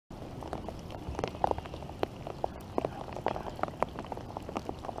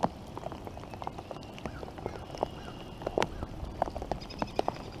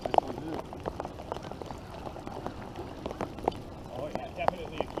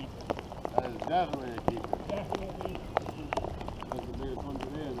Definitely a keeper. Definitely. That's the biggest one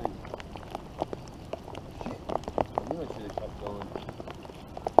today, I think. Shit. I knew I should have kept going.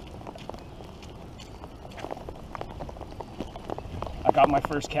 I got my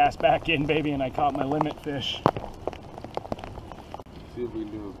first cast back in, baby, and I caught my limit fish. See if we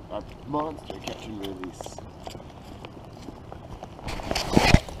can do a monster catch and release.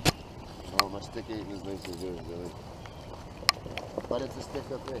 Oh, my stick ain't as nice as yours, really. But it's a stick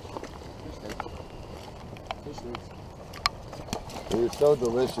of fish. Fish sticks. Fish sticks. They're so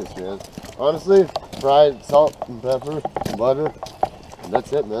delicious, man. Honestly, fried salt and pepper and butter, and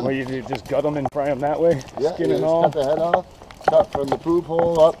that's it, man. Well, you just gut them and fry them that way? Yeah, Skin you and just all? cut the head off, cut from the poop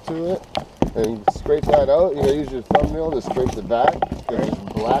hole up to it, and scrape that out. You gotta use your thumbnail to scrape the back. There's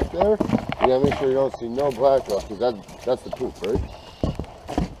black there. You gotta make sure you don't see no black off, because that's the poop, right?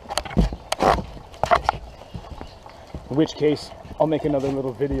 In which case, I'll make another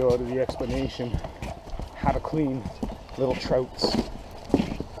little video out of the explanation. How to clean little trouts.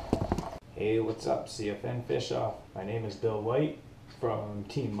 Hey, what's up, CFN Fish Off? My name is Bill White from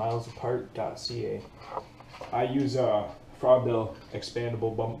teammilesapart.ca. I use a Frogbill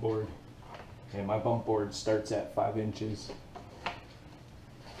expandable bump board, and my bump board starts at 5 inches.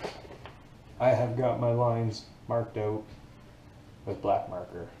 I have got my lines marked out with black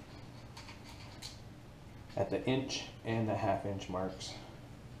marker at the inch and the half-inch marks.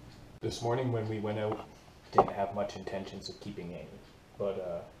 This morning when we went out, didn't have much intentions of keeping any, but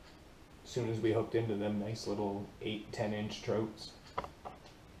as soon as we hooked into them nice little 8-10 inch trouts,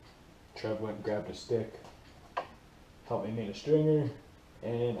 Trev went and grabbed a stick, helped me make a stringer,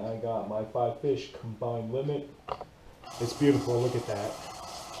 and I got my 5 fish combined limit. It's beautiful, look at that.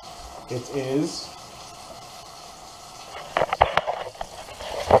 It is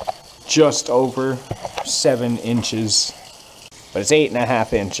just over 7 inches, but it's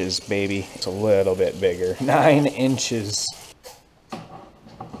 8.5 inches, baby. It's a little bit bigger. 9 inches.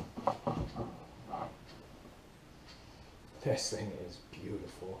 This thing is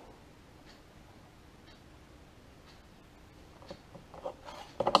beautiful.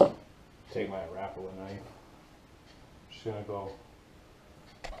 Take my Rapala knife. Just gonna go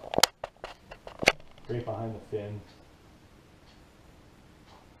right behind the fin,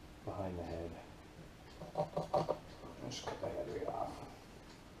 behind the head. Just cut the head right off.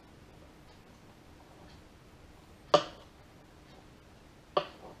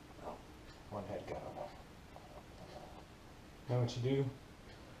 One head cut off. Now what you do is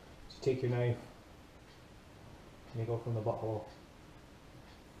you take your knife and you go from the butthole.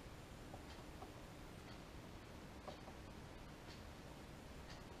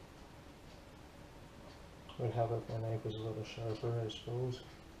 Would have if my knife was a little sharper, I suppose.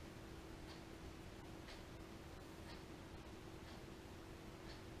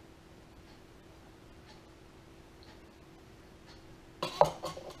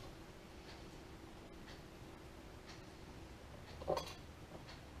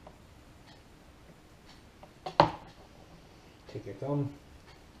 Take your thumb,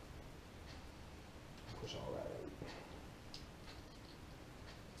 push all that out.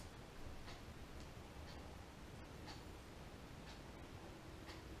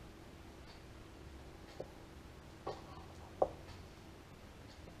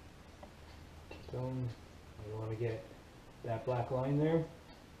 Keep going. You want to get that black line there.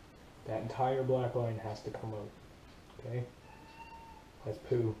 That entire black line has to come out. Okay? That's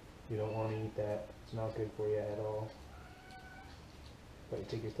poo. You don't want to eat that. It's not good for you at all. But you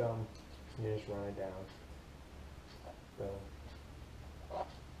take your thumb and you just run it down. Boom.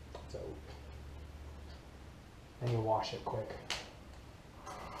 It's out. And you wash it quick.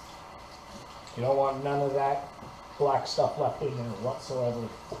 You don't want none of that black stuff left in there whatsoever.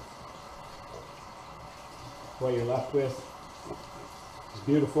 What you're left with is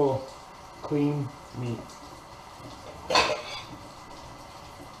beautiful, clean meat.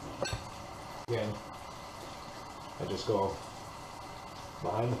 Again, I just go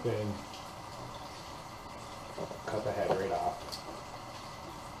behind the fin, cut the head right off.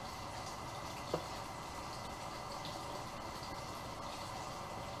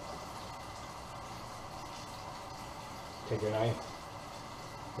 Take your knife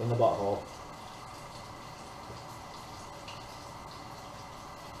in the butthole.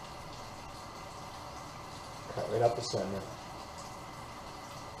 Cut right up the center.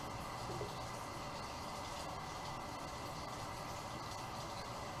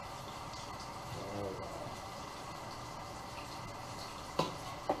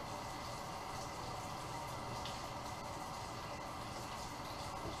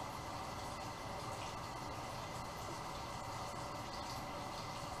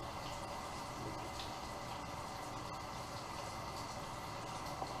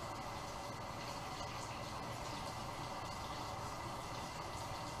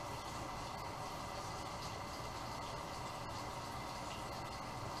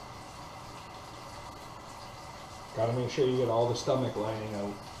 Gotta make sure you get all the stomach lining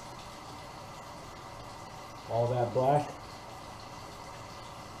out. All that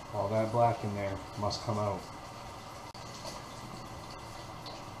black in there must come out.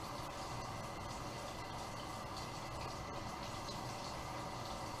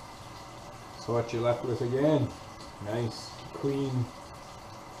 So what you're left with again, nice, clean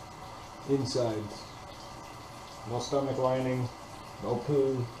insides. No stomach lining, no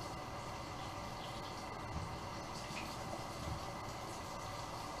poo.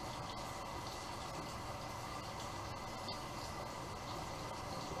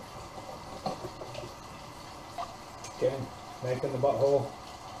 Again, knife in the butthole.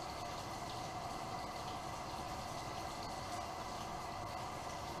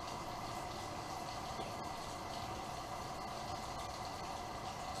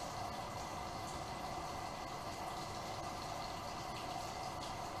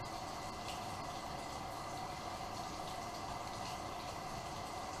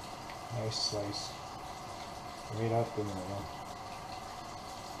 Nice slice. Right up the middle.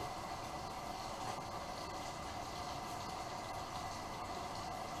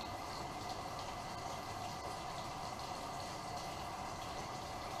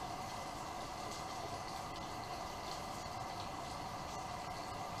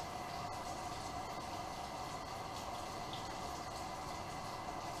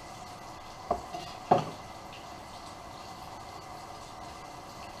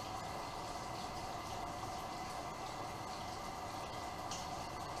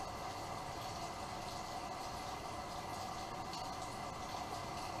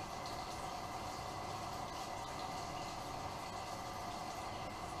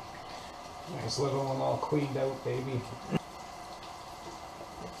 Nice little one all cleaned out, baby.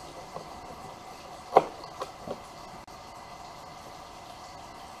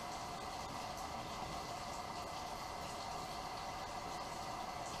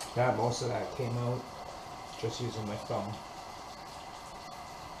 Yeah, most of that came out just using my thumb.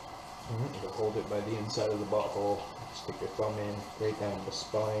 You hold it by the inside of the butthole, stick your thumb in, right down the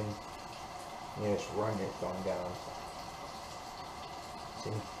spine, and you just run your thumb down. See,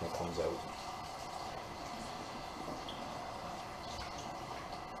 it comes out.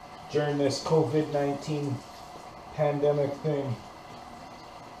 During this COVID-19 pandemic thing,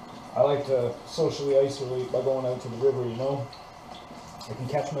 I like to socially isolate by going out to the river, you know? I can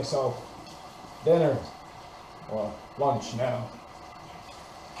catch myself dinner or lunch now.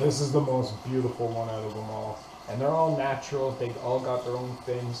 This is the most beautiful one out of them all. And they're all natural, they all got their own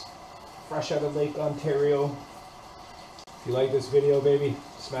fins. Fresh out of Lake Ontario. If you like this video, baby,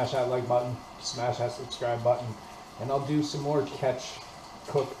 smash that like button, smash that subscribe button, and I'll do some more catch,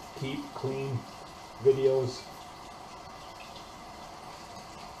 cook, keep, clean videos.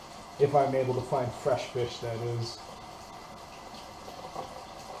 If I'm able to find fresh fish, that is.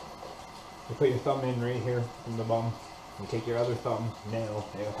 You put your thumb in right here in the bum. You take your other thumb, nail,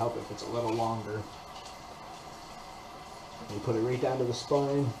 it'll help if it's a little longer. And you put it right down to the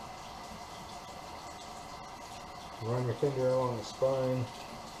spine. Run your finger along the spine.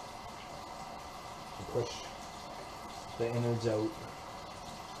 And push the innards out.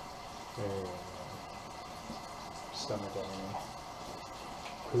 There you go. Stomach lining.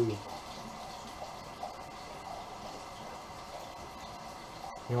 Poo.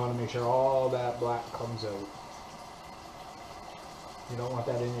 You want to make sure all that black comes out. You don't want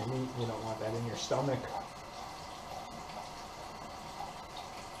that in your meat, you don't want that in your stomach.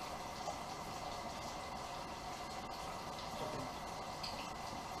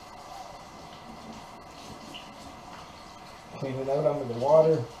 Clean it out under the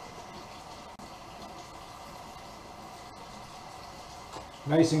water.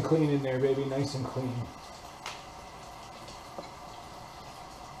 Nice and clean in there, baby, nice and clean.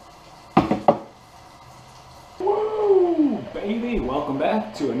 Baby, welcome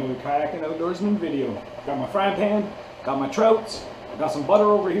back to another Kayak and Outdoorsman video. Got my frying pan, got my trouts, got some butter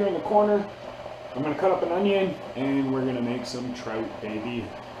over here in the corner. I'm gonna cut up an onion and we're gonna make some trout, baby.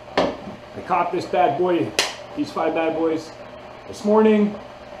 I caught this bad boy, these 5 bad boys, this morning.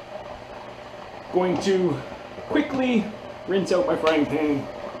 Going to quickly rinse out my frying pan.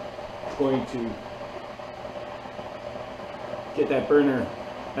 Going to get that burner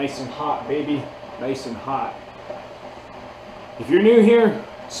nice and hot, baby, nice and hot. If you're new here,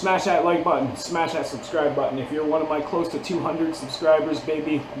 smash that like button, smash that subscribe button. If you're one of my close to 200 subscribers,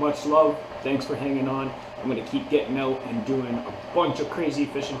 baby, much love. Thanks for hanging on. I'm going to keep getting out and doing a bunch of crazy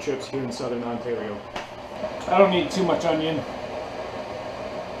fishing trips here in Southern Ontario. I don't need too much onion.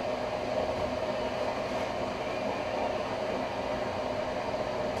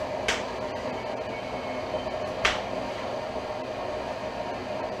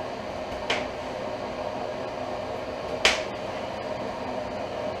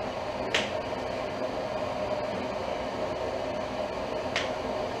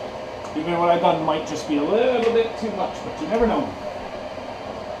 Even what I've done might just be a little bit too much, but you never know.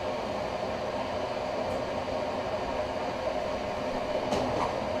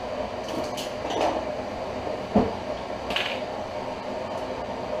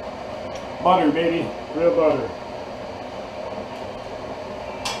 Butter, baby. Real butter.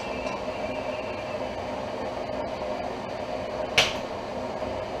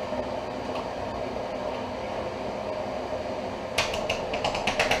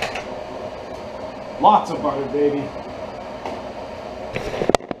 Lots of butter, baby.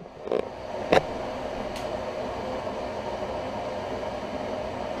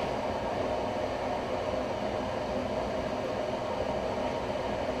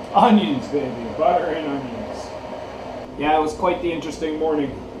 Onions, baby. Butter and onions. Yeah, it was quite the interesting morning.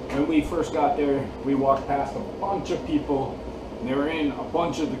 When we first got there, we walked past a bunch of people. And they were in a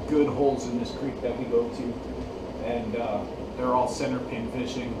bunch of the good holes in this creek that we go to. And they're all center pin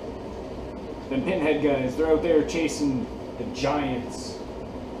fishing. Them pinhead guys, they're out there chasing the giants.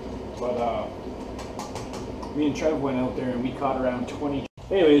 But me and Trev went out there and we caught around 20.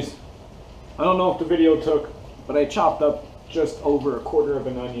 Anyways, I don't know if the video took, but I chopped up just over a quarter of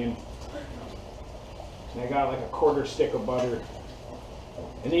an onion. And I got like a quarter stick of butter.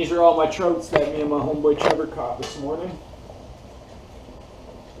 And these are all my trouts that me and my homeboy Trevor caught this morning.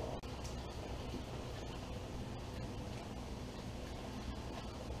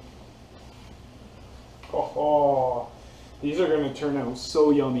 Oh, these are going to turn out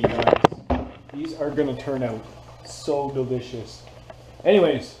so yummy, guys. These are going to turn out so delicious.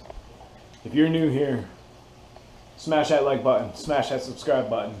 Anyways, if you're new here, smash that like button, smash that subscribe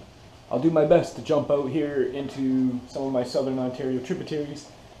button. I'll do my best to jump out here into some of my Southern Ontario tributaries,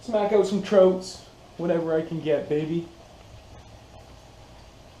 smack out some trouts, whatever I can get, baby.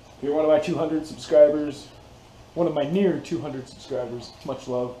 If you're one of my 200 subscribers, one of my near 200 subscribers, much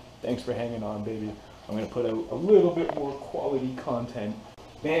love. Thanks for hanging on, baby. I'm going to put out a little bit more quality content.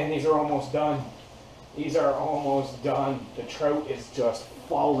 Man, these are almost done. These are almost done. The trout is just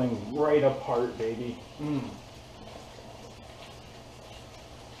falling right apart, baby.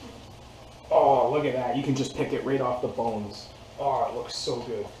 Oh, look at that. You can just pick it right off the bones. Oh, it looks so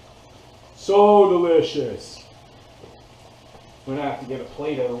good. So delicious. I'm going to have to get a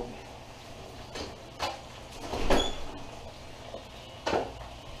plate out.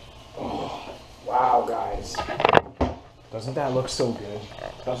 Wow, guys. Doesn't that look so good?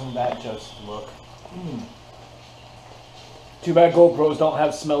 Doesn't that just look? Too bad GoPros don't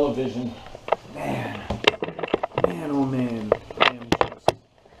have smell-o-vision. Man, oh man. I am just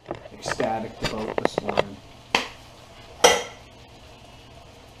ecstatic about this morning.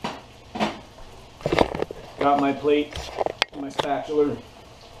 Got my plate, my spatula.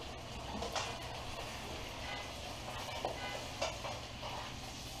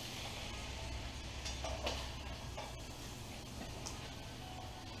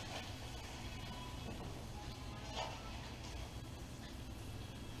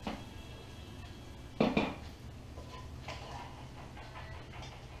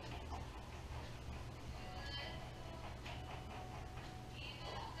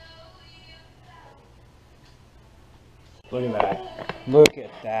 Look at that. Look at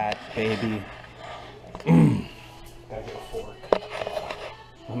that, baby. Gotta get a fork.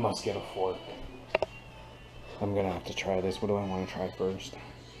 I must get a fork. I'm gonna have to try this. What do I want to try first?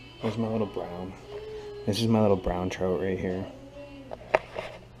 Where's my little brown? This is my little brown trout right here.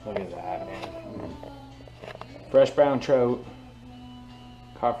 Look at that, man. Fresh brown trout.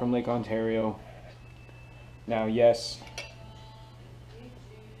 Caught from Lake Ontario. Now, yes,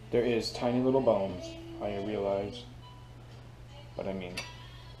 there is tiny little bones, I realize. But I mean,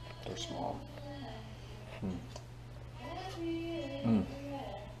 they're small.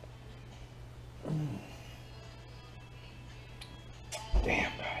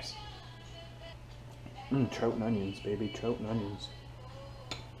 Damn, guys. Trout and onions, baby. Trout and onions.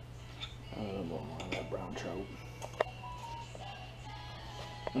 A little more of that brown trout.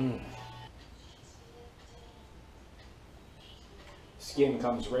 Skin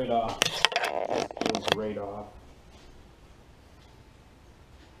comes right off. Peels right off.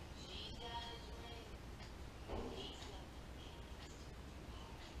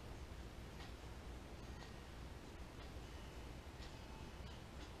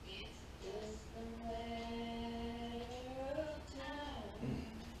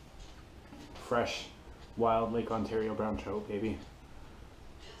 Fresh, wild Lake Ontario brown trout, baby.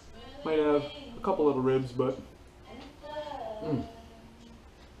 Might have a couple little ribs, but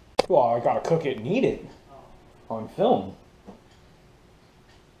well, I gotta cook it and eat it on film.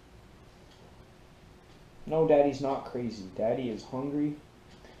 No, Daddy's not crazy. Daddy is hungry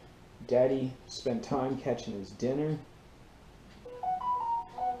Daddy spent time catching his dinner.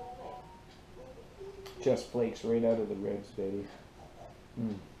 Just flakes right out of the ribs, baby.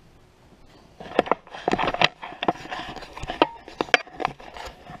 Mm.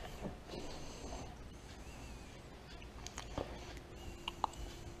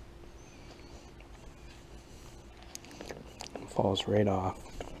 Falls right off.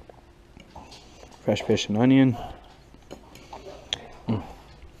 Fresh fish and onion. Mm.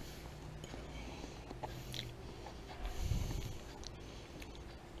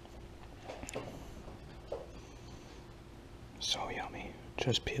 So yummy.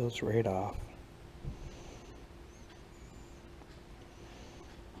 Just peels right off.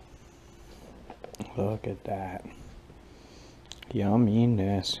 Look at that.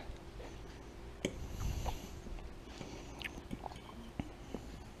 Yumminess.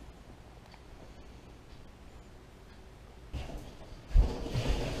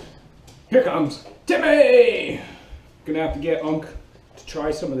 Here comes Timmy! Gonna have to get Unc to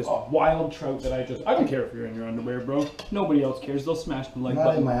try some of this wild trout that I don't care if you're in your underwear, bro. Nobody else cares. They'll smash the like I'm not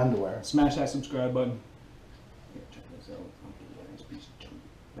button. in my underwear. Smash that subscribe button. Here, check this out. Nice piece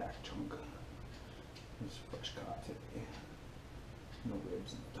of back chunk. It's fresh caught today. No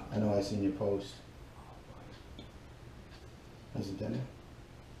ribs in the top. I know, I seen you post. How's it dinner?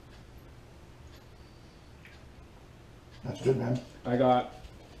 That's good, man. I got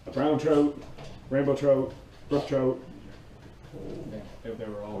a brown trout, rainbow trout, brook trout. They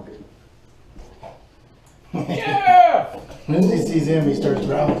were all good. Yeah! Lindsay sees him, he starts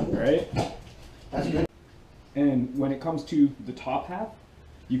growling. Right? That's good. And when it comes to the top half,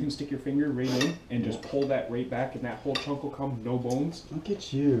 you can stick your finger right in and just pull that right back, and that whole chunk will come, no bones. Look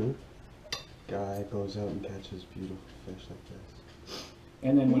at you. Guy goes out and catches beautiful fish like this.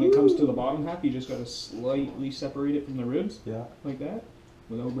 And then when it comes to the bottom half, you just gotta slightly separate it from the ribs, Yeah. like that,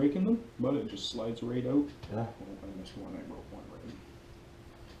 without breaking them. But it just slides right out. Yeah. Oh, I missed one. I broke one right.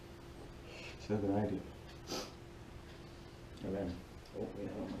 So than I do. And then, oh, yeah,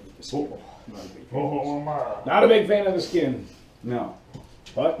 I don't like the skin. Not a big fan. Oh, Not a big fan of the skin. no.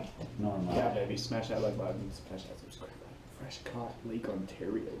 But No, I'm not. yeah, baby, smash that like button, smash that subscribe button. Fresh caught Lake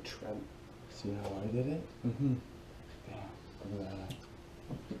Ontario trout. See how I did it? Mm-hmm. Damn. Look at that.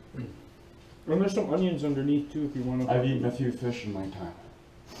 And there's some onions underneath too if you want to. I've eaten a few fish in my time.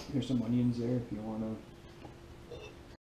 There's some onions there if you want to